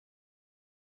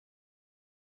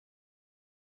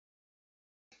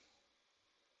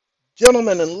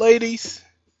Gentlemen and ladies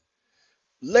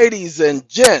and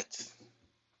gents,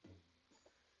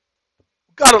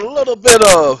 got a little bit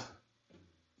of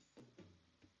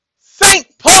St.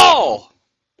 Paul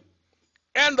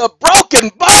and the Broken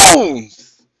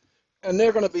Bones, and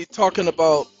they're going to be talking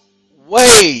about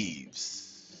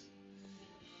waves.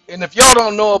 And if y'all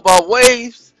don't know about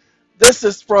waves, this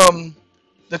is from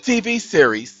the TV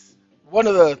series, one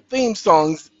of the theme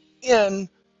songs in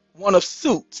one of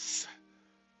Suits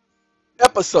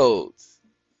episodes.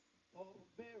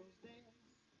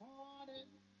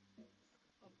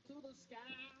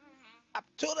 Up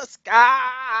to the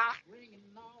sky.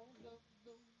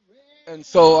 And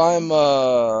so I'm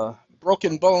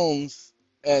Broken Bones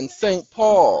and St.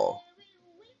 Paul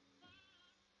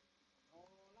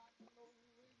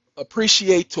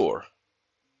appreciator.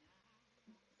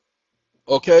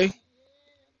 Okay?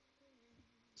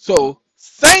 So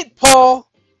St. Paul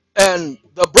and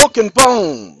the Broken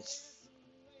Bones.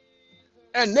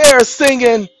 And they're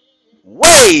singing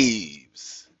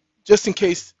Waves. Just in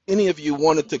case any of you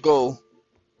wanted to go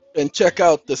and check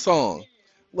out the song.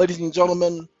 Ladies and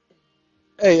gentlemen,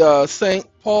 hey, St.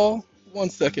 Paul, one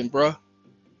second, bruh.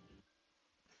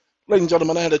 Ladies and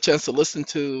gentlemen, I had a chance to listen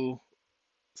to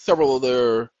several of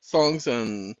their songs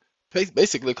and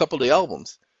basically a couple of the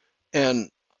albums.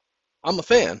 And I'm a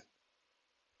fan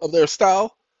of their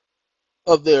style,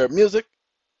 of their music,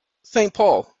 St.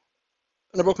 Paul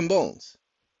and the Broken Bones.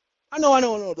 I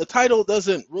know. The title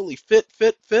doesn't really fit,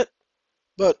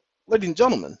 but ladies and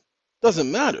gentlemen, doesn't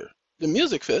matter. The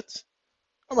music fits.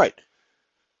 All right.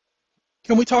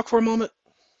 Can we talk for a moment?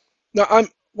 Now,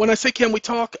 when I say can we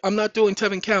talk, I'm not doing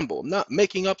Tevin Campbell. I'm not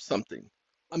making up something.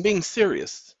 I'm being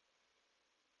serious.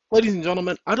 Ladies and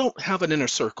gentlemen, I don't have an inner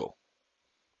circle.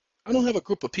 I don't have a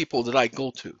group of people that I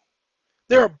go to.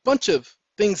 There are a bunch of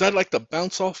things I'd like to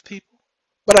bounce off people,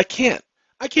 but I can't.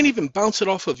 I can't even bounce it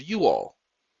off of you all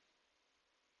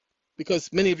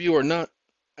because many of you are not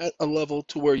at a level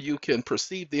to where you can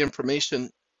perceive the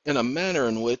information in a manner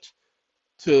in which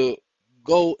to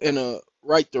go in a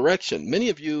right direction. Many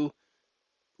of you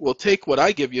will take what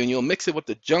I give you and you'll mix it with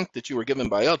the junk that you were given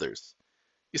by others.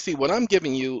 You see, what I'm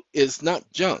giving you is not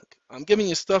junk. I'm giving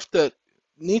you stuff that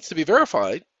needs to be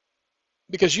verified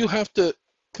because you have to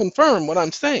confirm what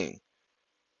I'm saying.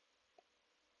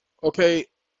 Okay?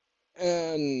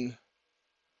 And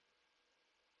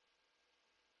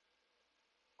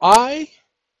I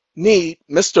need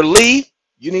Mr. Lee,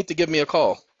 you need to give me a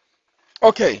call.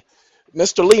 Okay.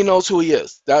 Mr. Lee knows who he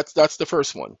is. That's the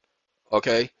first one.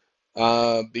 Okay?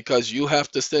 Because you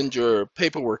have to send your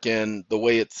paperwork in the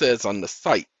way it says on the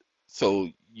site. So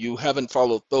you haven't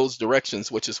followed those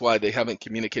directions, which is why they haven't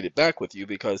communicated back with you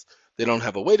because they don't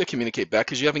have a way to communicate back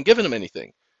because you haven't given them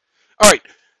anything. All right,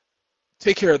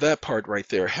 take care of that part right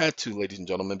there. Had to, ladies and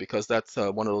gentlemen, because that's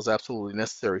one of those absolutely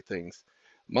necessary things.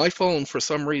 My phone, for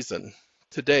some reason,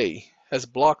 today has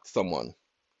blocked someone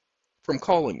from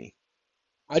calling me.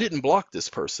 I didn't block this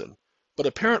person, but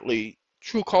apparently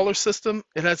Caller system,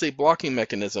 it has a blocking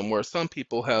mechanism where some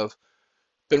people have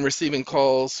been receiving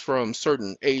calls from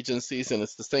certain agencies and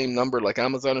it's the same number like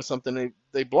Amazon or something,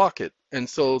 they block it. And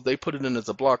so they put it in as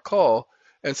a block call.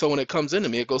 And so when it comes into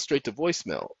me, it goes straight to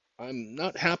voicemail. I'm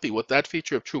not happy with that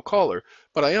feature of Truecaller,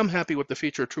 but I am happy with the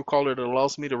feature of Truecaller that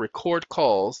allows me to record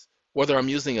calls, whether I'm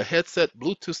using a headset,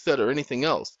 Bluetooth set, or anything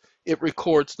else. It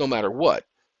records no matter what,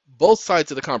 both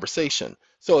sides of the conversation.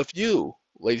 So if you,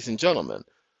 ladies and gentlemen,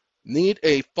 need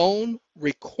a phone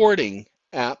recording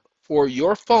app for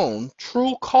your phone,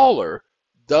 Truecaller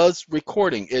does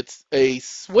recording. It's a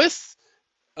Switzerland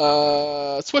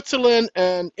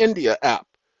and India app.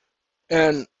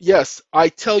 And yes, I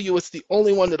tell you, it's the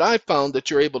only one that I found that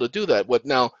you're able to do that with.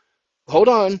 Now, hold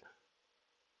on.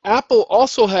 Apple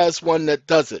also has one that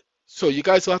does it. So you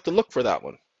guys will have to look for that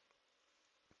one.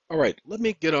 All right, let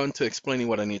me get on to explaining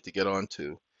what I need to get on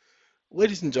to.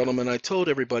 Ladies and gentlemen, I told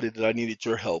everybody that I needed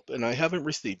your help, and I haven't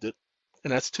received it,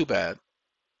 and that's too bad.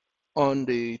 On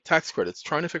the tax credits,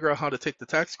 trying to figure out how to take the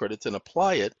tax credits and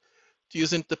apply it to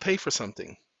use it to pay for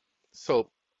something. So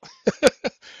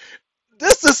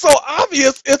this is so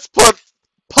obvious, it's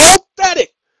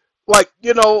pathetic. Like,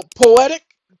 poetic,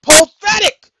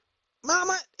 pathetic.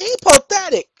 Mama, he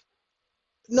pathetic.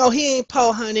 No, he ain't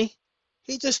po, honey.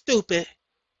 He just stupid.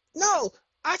 No,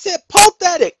 I said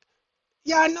pathetic.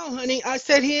 Yeah, I know, honey. I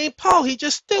said he ain't po. He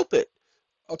just stupid.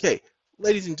 Okay,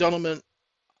 ladies and gentlemen,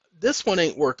 this one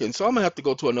ain't working, so I'm gonna have to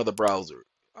go to another browser.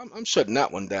 I'm shutting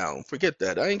that one down. Forget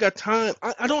that. I ain't got time.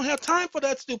 I don't have time for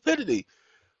that stupidity.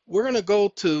 We're gonna go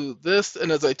to this,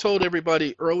 and as I told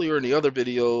everybody earlier in the other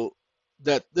video,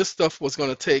 that this stuff was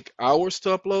gonna take hours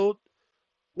to upload.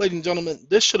 Ladies and gentlemen,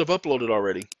 this should have uploaded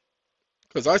already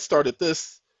because I started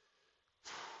this.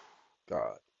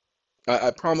 God,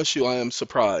 I promise you, I am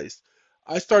surprised.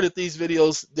 I started these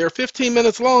videos. They're 15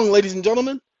 minutes long, ladies and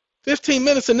gentlemen. 15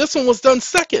 minutes, and this one was done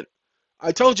second.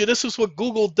 I told you this is what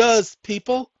Google does,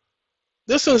 people.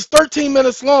 This one's 13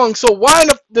 minutes long, so why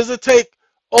does it take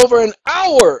over an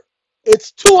hour?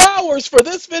 It's 2 hours for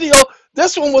this video.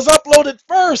 This one was uploaded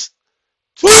first.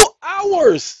 2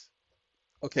 hours.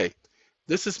 Okay,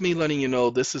 this is me letting you know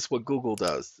this is what Google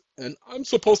does. And I'm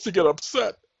supposed to get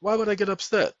upset. Why would I get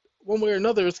upset? One way or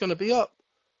another, it's going to be up.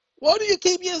 Why do you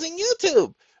keep using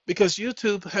YouTube? Because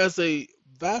YouTube has a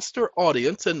vaster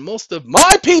audience, and most of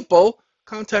my people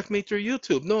contact me through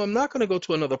YouTube. No, I'm not going to go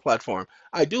to another platform.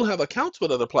 I do have accounts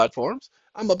with other platforms.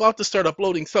 I'm about to start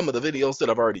uploading some of the videos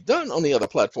that I've already done on the other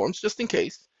platforms, just in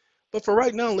case. But for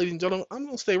right now, ladies and gentlemen, I'm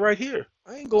going to stay right here.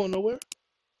 I ain't going nowhere.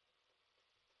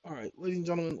 All right, ladies and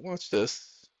gentlemen, watch this.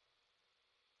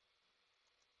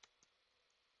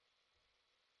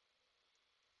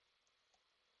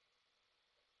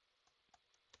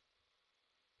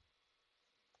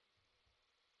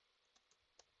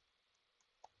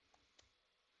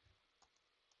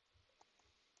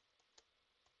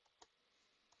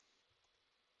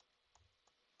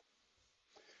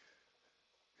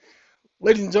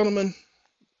 Ladies and gentlemen,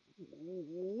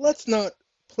 let's not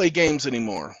play games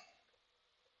anymore.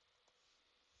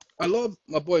 I love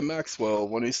my boy Maxwell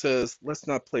when he says, let's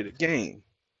not play the game.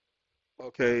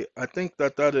 Okay, I think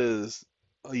that that is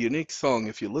a unique song.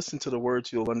 If you listen to the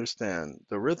words, you'll understand.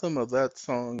 The rhythm of that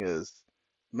song is,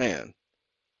 man,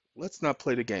 let's not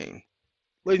play the game.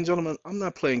 Ladies and gentlemen, I'm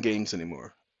not playing games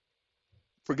anymore.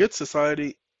 Forget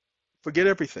society, forget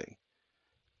everything.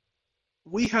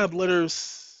 We have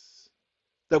letters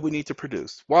that we need to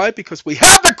produce. Why? Because we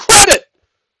have the credit.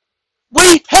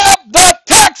 We have the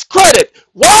tax credit.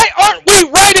 Why aren't we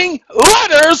writing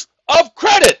letters of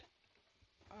credit?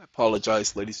 I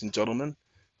apologize, ladies and gentlemen.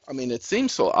 I mean, it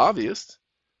seems so obvious.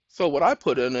 So what I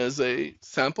put in is a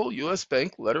sample US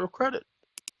Bank letter of credit.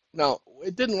 Now,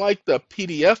 it didn't like the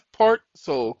PDF part,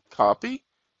 so copy.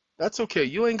 That's okay.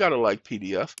 You ain't gotta like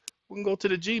PDF. We can go to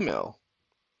the Gmail.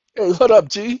 Hey, what up,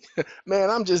 G? Man,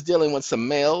 I'm just dealing with some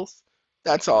mails.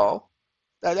 That's all.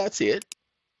 That's it.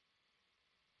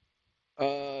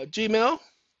 Gmail,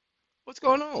 what's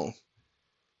going on?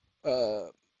 Uh,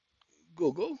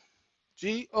 Google,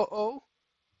 GOOGLE.com.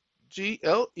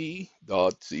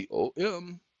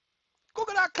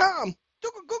 Google.com.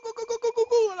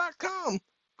 Google.com.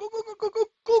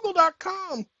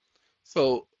 Google.com.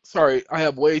 So, sorry, I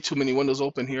have way too many windows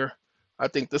open here. I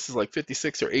think this is like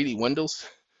 56 or 80 windows.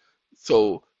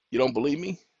 So, you don't believe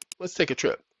me? Let's take a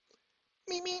trip.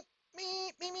 Me, me,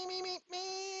 me, me, me, me, me,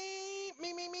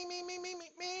 me, me, me, me, me, me, me,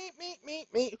 me, me, me,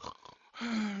 me.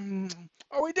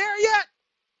 Are we there yet?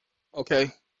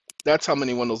 Okay, that's how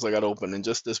many windows I got open in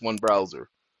just this one browser.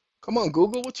 Come on,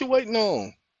 Google, what you waiting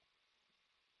on?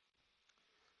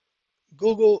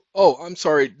 Google, oh, I'm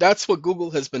sorry. That's what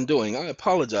Google has been doing. I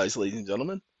apologize, ladies and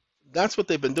gentlemen. That's what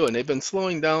they've been doing. They've been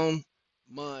slowing down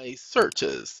my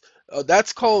searches.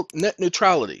 That's called net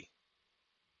neutrality.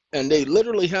 And they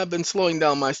literally have been slowing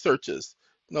down my searches.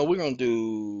 No, we're going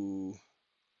to do,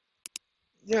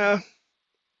 yeah,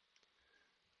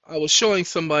 I was showing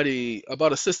somebody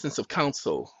about assistance of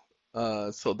counsel.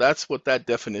 So that's what that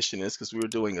definition is because we were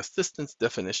doing assistance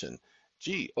definition.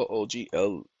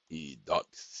 GOOGLE.com.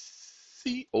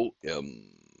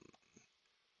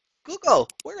 Google,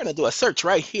 we're going to do a search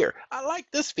right here. I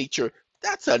like this feature.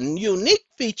 That's a unique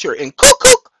feature in Kook,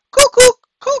 Kook.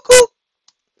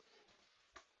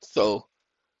 So,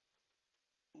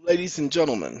 ladies and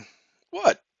gentlemen,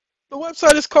 what? The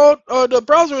website is called, the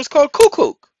browser is called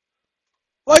Kook,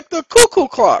 like the cuckoo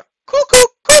clock. Kook,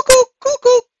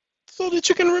 so that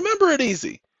you can remember it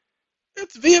easy.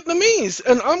 It's Vietnamese,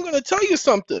 and I'm going to tell you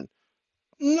something.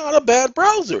 Not a bad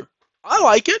browser. I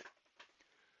like it.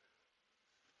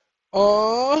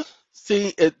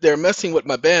 See, they're messing with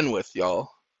my bandwidth,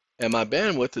 y'all. And my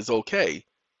bandwidth is okay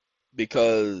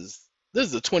because this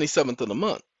is the 27th of the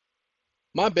month.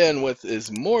 My bandwidth is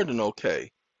more than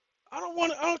okay. I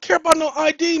don't care about no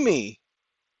ID me.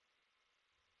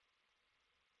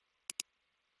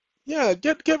 Yeah,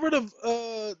 get rid of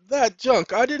that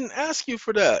junk. I didn't ask you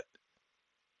for that.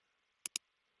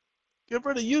 Get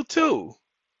rid of you too.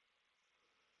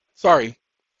 Sorry.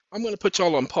 I'm going to put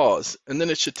y'all on pause and then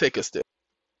it should take us there.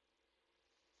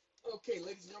 Okay,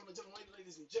 ladies and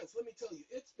gents, let me tell you,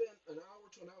 it's been an hour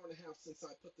to an hour and a half since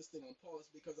I put this thing on pause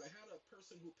because I had a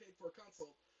person who paid for a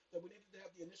consult that we needed to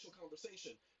have the initial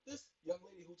conversation. This young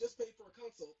lady who just paid for a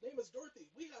consult, name is Dorothy.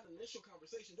 We had an initial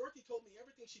conversation. Dorothy told me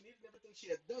everything she needed and everything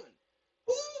she had done.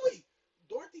 Ooh,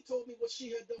 Dorothy told me what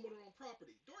she had done with her own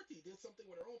property. Dorothy did something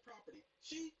with her own property.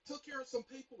 She took care of some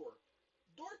paperwork.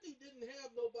 Dorothy didn't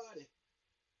have nobody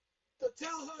to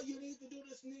tell her you need to do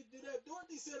this, need to do that.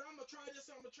 Dorothy said, I'm going to try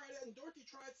this, I'm going to try that. And Dorothy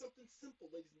tried something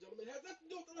simple, ladies and gentlemen. It has nothing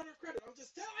to do with the letter of credit. I'm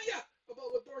just telling you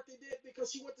about what Dorothy did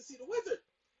because she went to see the wizard.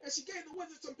 And she gave the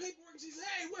wizard some paperwork. And she said,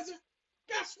 hey, wizard,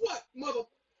 guess what, mother?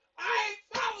 I ain't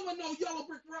following no yellow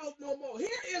brick road no more.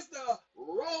 Here is the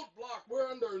roadblock. We're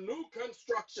under new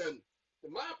construction. In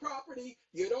my property,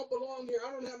 you don't belong here. I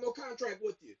don't have no contract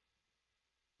with you.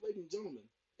 Ladies and gentlemen,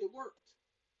 it worked.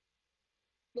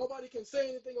 Nobody can say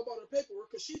anything about her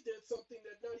paperwork because she did something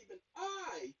that not even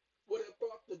I would have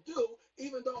thought to do,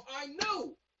 even though I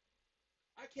knew.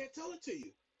 I can't tell it to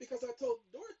you because I told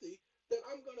Dorothy that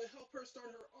I'm going to help her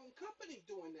start her own company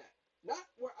doing that. Not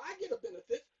where I get a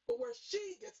benefit, but where she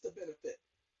gets the benefit.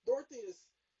 Dorothy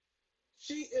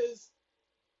she is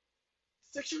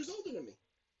 6 years older than me.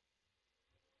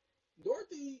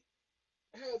 Dorothy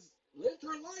has lived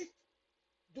her life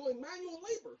doing manual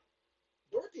labor.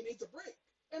 Dorothy needs a break,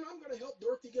 and I'm going to help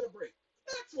Dorothy get a break.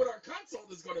 That's what our consult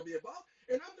is going to be about,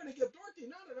 and I'm going to give Dorothy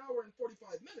not an hour and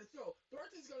 45 minutes. No,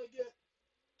 Dorothy's going to get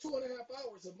 2.5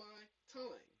 hours of my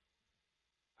time.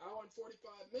 Hour and 45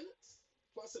 minutes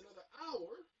plus another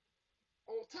hour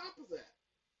on top of that.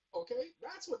 Okay?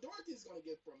 That's what Dorothy's going to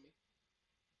get from me.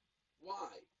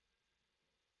 Why?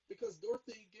 Because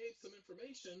Dorothy gave some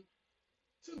information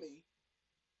to me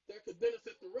that could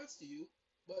benefit the rest of you,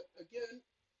 but again,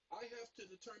 I have to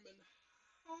determine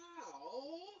how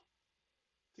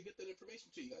to get that information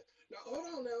to you guys. Now, hold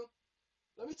on now.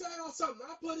 Let me tell y'all something.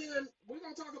 I put in, we're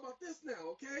going to talk about this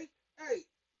now, okay? Hey,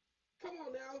 come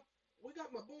on now. We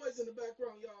got my boys in the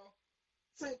background, y'all.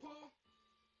 St. Paul.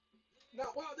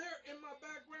 Now, while they're in my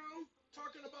background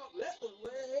talking about let the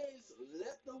waves,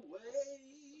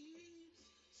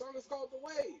 song is called The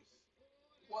Waves.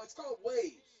 Well, it's called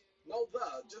Waves. No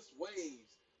the, just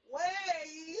waves.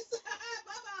 Waves!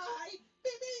 Bye-bye!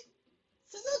 Beep, beep.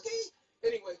 Suzuki!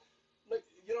 Anyway, like,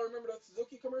 you don't remember that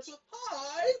Suzuki commercial?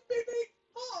 Hi! Beep, beep.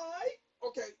 Hi!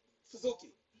 Okay,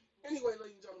 Suzuki. Anyway,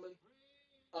 ladies and gentlemen,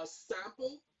 a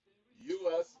sample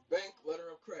U.S. bank letter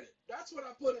of credit. That's what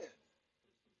I put in.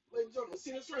 Ladies and gentlemen,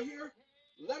 see this right here?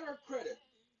 Letter of credit.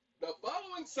 The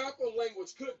following sample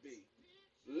language could be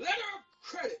letter of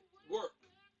credit work.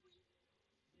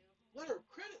 Letter of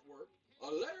credit work? A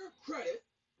letter of credit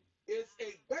is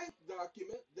a bank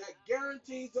document that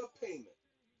guarantees a payment.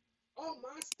 Oh,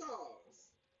 my stars.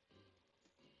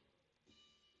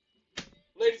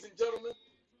 Ladies and gentlemen,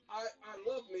 I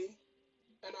love me,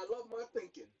 and I love my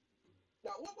thinking.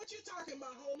 Now, what you talking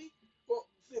about, homie? Well,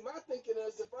 see, my thinking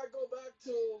is if I go back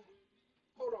to,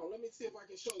 hold on, let me see if I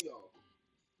can show y'all.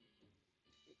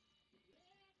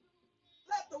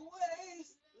 Let the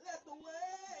waves, let the waves.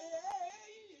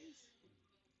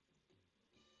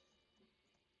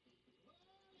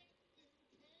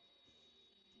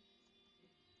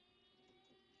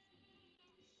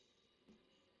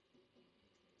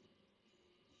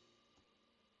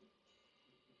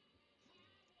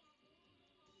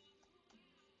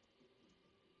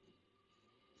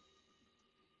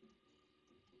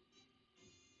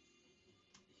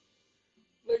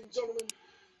 Ladies and gentlemen,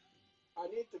 I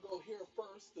need to go here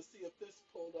first to see if this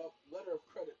pulled up letter of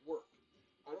credit work.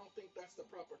 I don't think that's the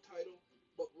proper title,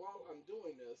 but while I'm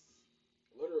doing this,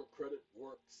 letter of credit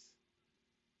works.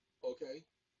 Okay?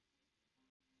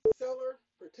 Seller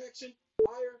protection,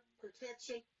 buyer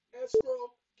protection,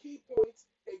 escrow, key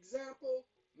points, example,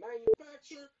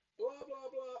 manufacturer, blah, blah,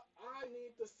 blah. I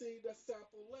need to see the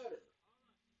sample letter.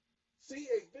 See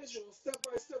a visual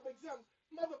step-by-step example.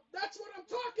 Mother, that's what I'm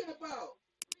talking about.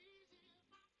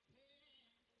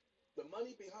 The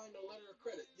money behind the letter of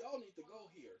credit. Y'all need to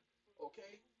go here,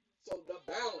 okay? So the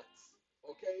balance,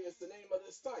 okay, is the name of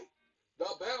this site. The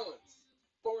balance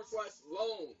 /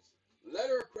 loans.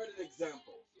 Letter of credit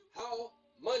example. How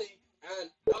money and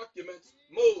documents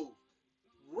move.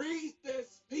 Read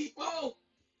this, people.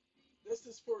 This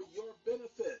is for your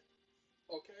benefit,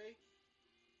 okay?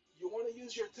 You want to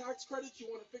use your tax credits? You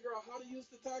want to figure out how to use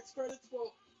the tax credits?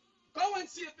 Well, go and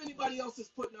see if anybody else is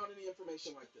putting out any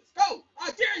information like this. Go! I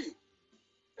dare you!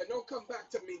 And don't come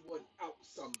back to me without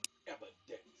some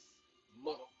evidence,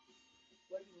 mother.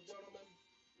 Ladies and gentlemen,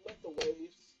 let the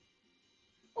waves.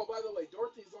 Oh, by the way,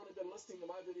 Dorothy's only been listening to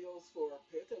my videos for,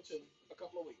 pay attention, a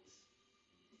couple of weeks.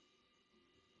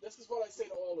 This is what I say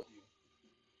to all of you.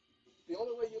 The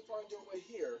only way you find your way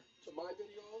here to my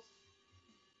videos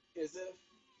is if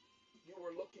you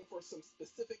were looking for some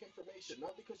specific information,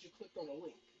 not because you clicked on a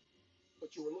link,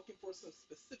 but you were looking for some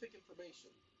specific information,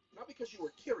 not because you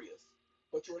were curious,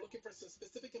 but you're looking for some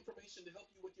specific information to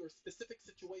help you with your specific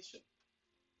situation.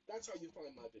 That's how you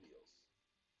find my videos.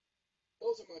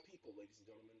 Those are my people, ladies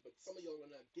and gentlemen, but some of y'all are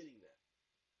not getting that.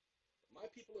 My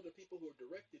people are the people who are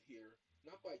directed here,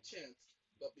 not by chance,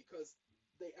 but because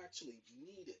they actually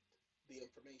needed the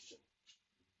information.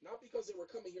 Not because they were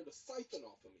coming here to siphon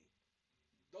off of me.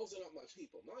 Those are not my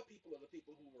people. My people are the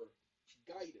people who were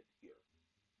guided here.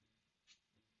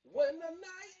 When the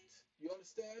night, you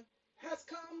understand, has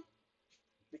come,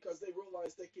 because they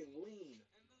realize they can lean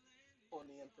on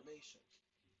the information.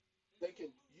 They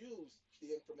can use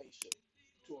the information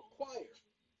to acquire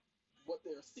what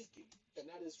they're seeking, and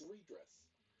that is redress.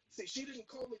 See, she didn't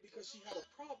call me because she had a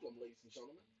problem, ladies and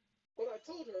gentlemen. But I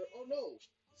told her, oh no,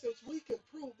 since we can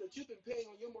prove that you've been paying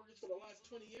on your mortgage for the last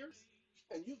 20 years,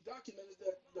 and you've documented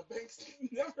that the banks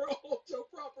never owed your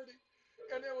property,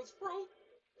 and there was proof,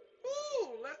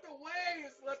 ooh, let the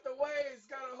waves,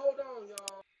 gotta hold on,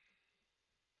 y'all.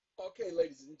 Okay,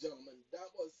 ladies and gentlemen,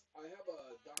 I have a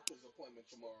doctor's appointment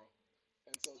tomorrow.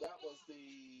 And so that was the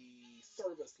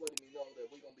service letting me know that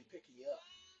we're going to be picking you up.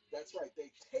 That's right,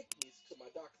 they take me to my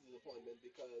doctor's appointment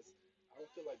because I don't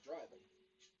feel like driving.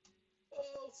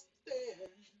 Oh, Stan,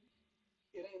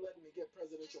 it ain't letting me get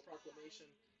Presidential Proclamation.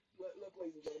 Look,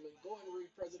 ladies and gentlemen, go and read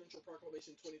Presidential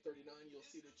Proclamation 2039. You'll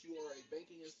see that you are a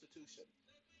banking institution.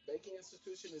 Banking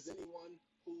institution is anyone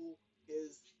who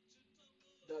is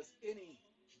does any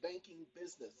banking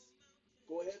business.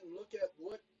 Go ahead and look at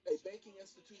what a banking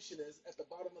institution is at the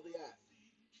bottom of the act.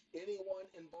 Anyone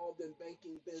involved in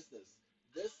banking business.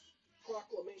 This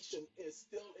proclamation is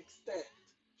still extant.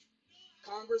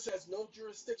 Congress has no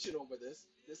jurisdiction over this.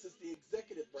 This is the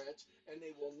executive branch, and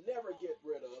they will never get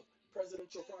rid of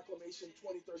Presidential Proclamation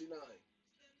 2039.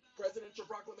 Presidential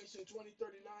Proclamation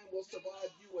 2039 will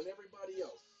survive you and everybody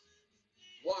else.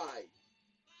 Why?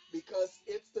 Because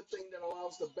it's the thing that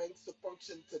allows the banks to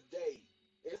function today.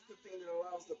 It's the thing that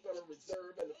allows the Federal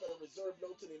Reserve and the Federal Reserve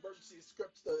notes and emergency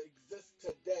scripts to exist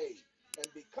today. And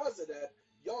because of that,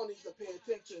 y'all need to pay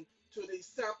attention to these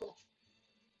sample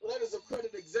letters of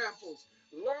credit examples.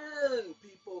 Learn,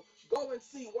 people. Go and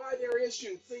see why they're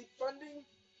issued. See, funding,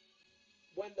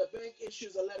 when the bank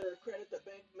issues a letter of credit, the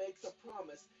bank makes a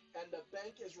promise, and the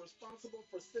bank is responsible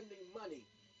for sending money.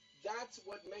 That's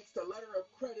what makes the letter of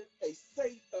credit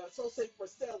so safe for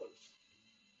sellers.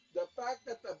 The fact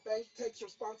that the bank takes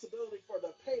responsibility for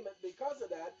the payment, because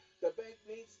of that, the bank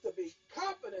needs to be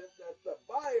confident that the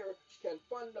buyer can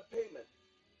fund the payment.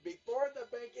 Before the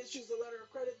bank issues a letter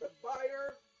of credit, the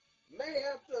buyer may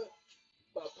have to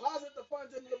deposit the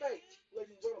funds into the bank.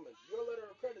 Ladies and gentlemen, your letter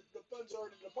of credit, the funds are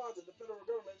already deposited. The federal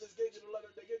government just gave you the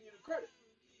letter, they gave you the credit.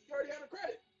 You already have the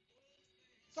credit.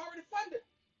 It's already funded.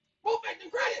 Move back the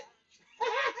credit!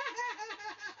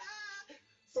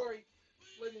 Sorry,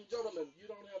 ladies and gentlemen, you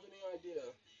don't have any idea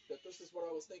that this is what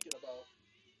I was thinking about,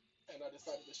 and I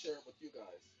decided to share it with you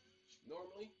guys.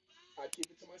 Normally, I keep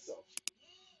it to myself.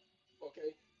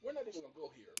 Okay? We're not even going to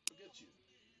go here. Forget you.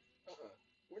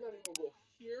 We're not even going to go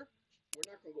here. We're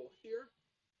not going to go here.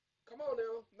 Come on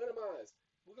now, minimize.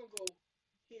 We're going to go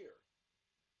here.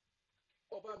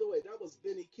 Oh, by the way, that was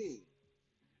Benny King.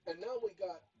 And now we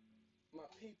got my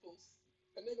peoples,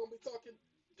 and they're going to be talking,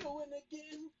 doing it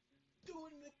again,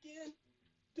 doing it again,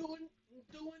 doing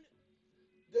it.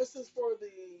 This is for the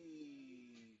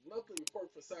monthly report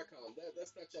for SACOM.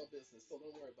 That's not y'all business, so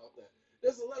don't worry about that.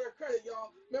 This is a letter of credit,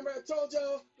 y'all. Remember I told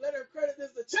y'all, letter of credit,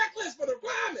 this is the checklist for the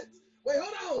requirements. Wait,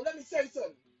 hold on, let me say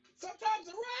something. Sometimes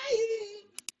the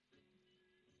right.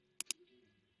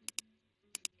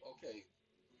 Okay,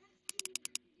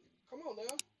 come on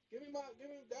now.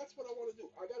 That's what I want to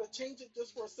do. I gotta change it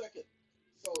just for a second.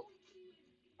 So,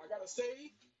 I gotta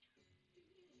save.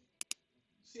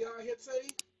 See how I hit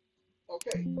save?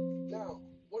 Okay, now,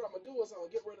 what I'm gonna do is I'm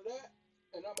gonna get rid of that,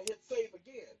 and I'm gonna hit save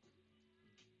again.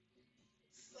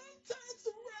 Sometimes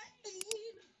the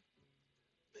rain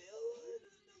feels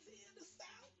the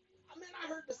sound. I mean, I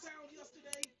heard the sound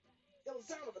yesterday. It was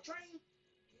the sound of a train.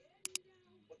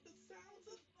 What the sounds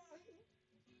of rain?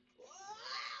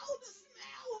 Wow, the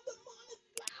smell of the morning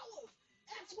flowers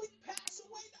as we pass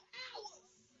away the hours.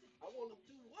 I want to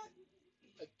do what?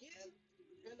 Again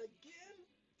and again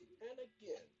and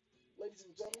again. Ladies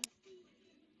and gentlemen,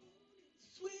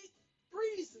 sweet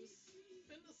breezes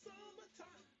in the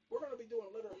summertime. We're going to be doing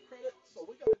letter of credit, so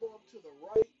we got to go up to the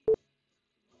right.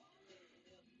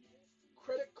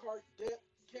 Credit card debt,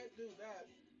 can't do that.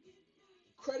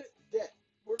 Credit debt,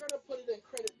 we're going to put it in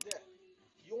credit debt.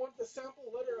 You want the sample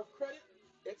letter of credit?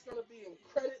 It's going to be in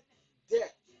credit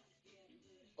debt.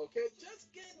 Okay,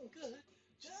 just getting good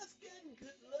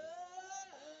love.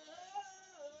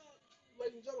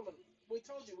 Ladies and gentlemen, We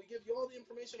told you, we give you all the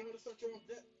information on how to start your own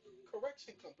debt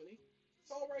correction company. It's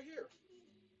all right here.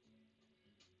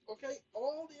 Okay?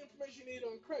 All the information you need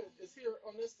on credit is here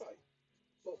on this site.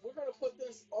 But we're going to put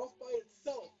this off by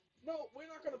itself. No,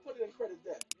 we're not going to put it in credit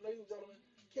debt. Ladies and gentlemen,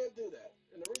 can't do that.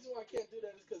 And the reason why I can't do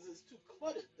that is because it's too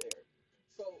cluttered there.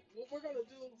 So what we're going to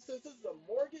do, since this is a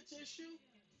mortgage issue,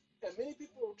 and many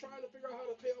people are trying to figure out how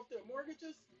to pay off their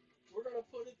mortgages, we're going to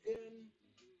put it in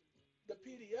the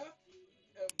PDF.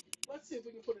 And let's see if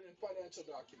we can put it in financial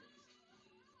documents.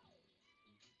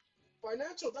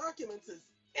 Financial documents is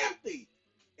empty.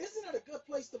 Isn't that a good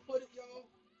place to put it, y'all?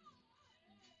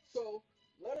 So,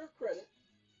 letter of credit,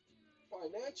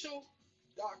 financial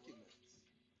documents.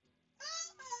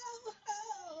 Oh,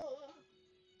 oh,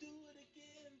 do it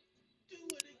again. Do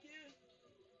it again.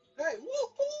 Hey,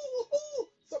 woo-hoo, woo-hoo.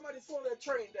 Somebody slow that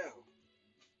train down.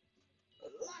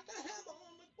 Like a hammer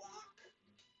on the block.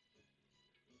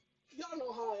 Y'all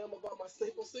know how I am about my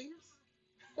staple singers.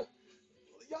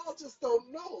 Y'all just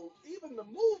don't know. Even the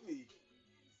movie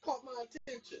caught my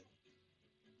attention.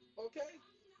 Okay?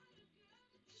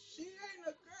 She ain't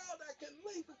a girl that can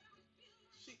leave.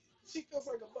 She feels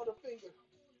like a butterfinger.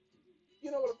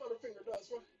 You know what a butterfinger does,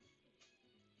 right?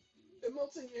 It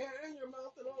melts in your hair and your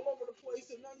mouth and all over the place,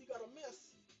 and now you got a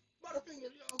mess. Butterfinger,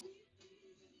 y'all.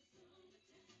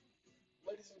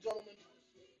 Ladies and gentlemen,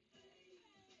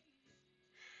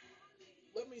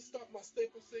 let me stop my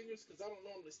staple singers because I don't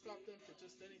normally stop them for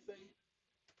just anything.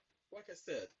 Like I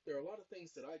said, there are a lot of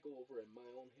things that I go over in my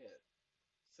own head.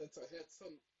 Since I had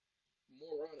some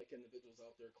moronic individuals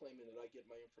out there claiming that I get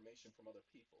my information from other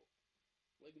people.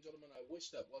 Ladies and gentlemen, I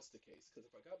wish that was the case, because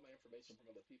if I got my information from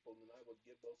other people, then I would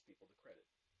give those people the credit.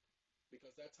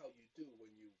 Because that's how you do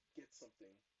when you get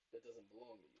something that doesn't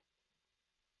belong to you.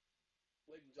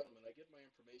 Ladies and gentlemen, I get my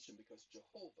information because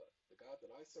Jehovah, the God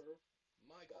that I serve,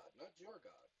 my God, not your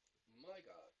God, my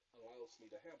God, allows me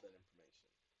to have that information.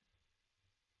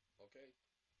 Okay?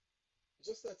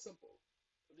 Just that simple.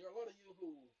 There are a lot of you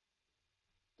who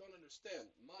don't understand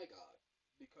my God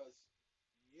because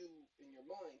you, in your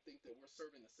mind, think that we're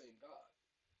serving the same God.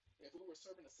 If we were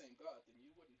serving the same God, then you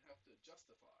wouldn't have to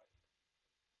justify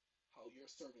how you're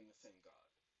serving the same God.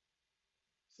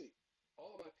 See,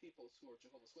 all of my peoples who are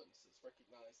Jehovah's Witnesses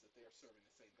recognize that they are serving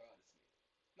the same God as me.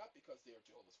 Not because they are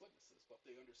Jehovah's Witnesses, but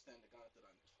they understand the God that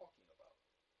I'm talking about.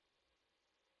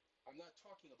 I'm not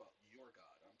talking about your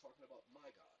God. I'm talking about my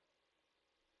God.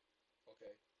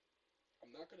 Okay?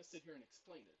 I'm not going to sit here and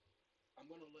explain it. I'm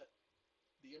going to let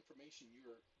the information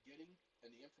you're getting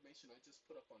and the information I just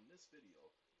put up on this video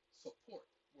support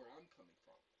where I'm coming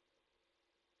from.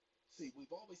 See,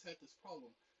 we've always had this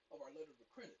problem of our letter of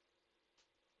credit.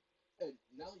 And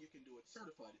now you can do it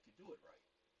certified if you do it right.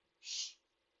 Shh.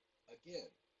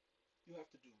 Again, you have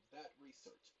to do that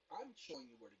research. I'm showing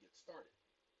you where to get started.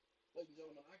 Ladies and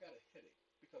gentlemen, I got a headache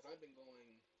because I've been going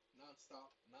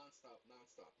nonstop, nonstop,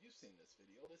 nonstop. You've seen this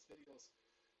video. This video is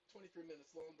 23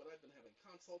 minutes long, but I've been having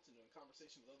consults and doing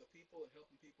conversations with other people and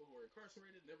helping people who are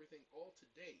incarcerated and everything all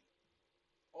today.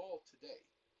 All today.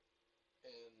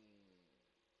 And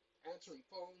answering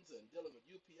phones and dealing with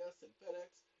UPS and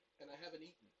FedEx, and I haven't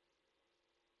eaten.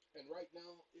 And right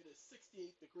now, it is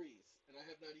 68 degrees, and I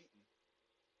have not eaten.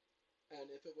 And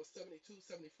if it was 72,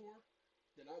 74,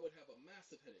 then I would have a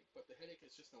massive headache. But the headache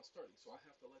is just now starting, so I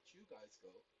have to let you guys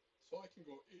go so I can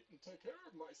go eat and take care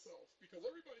of myself. Because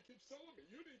everybody keeps telling me,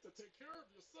 you need to take care of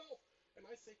yourself. And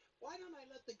I say, why don't I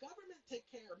let the government take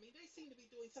care of me? They seem to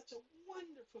be doing such a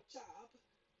wonderful job.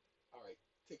 All right,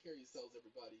 take care of yourselves,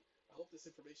 everybody. I hope this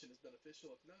information is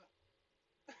beneficial. If not,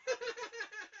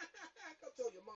 I'll tell your mom.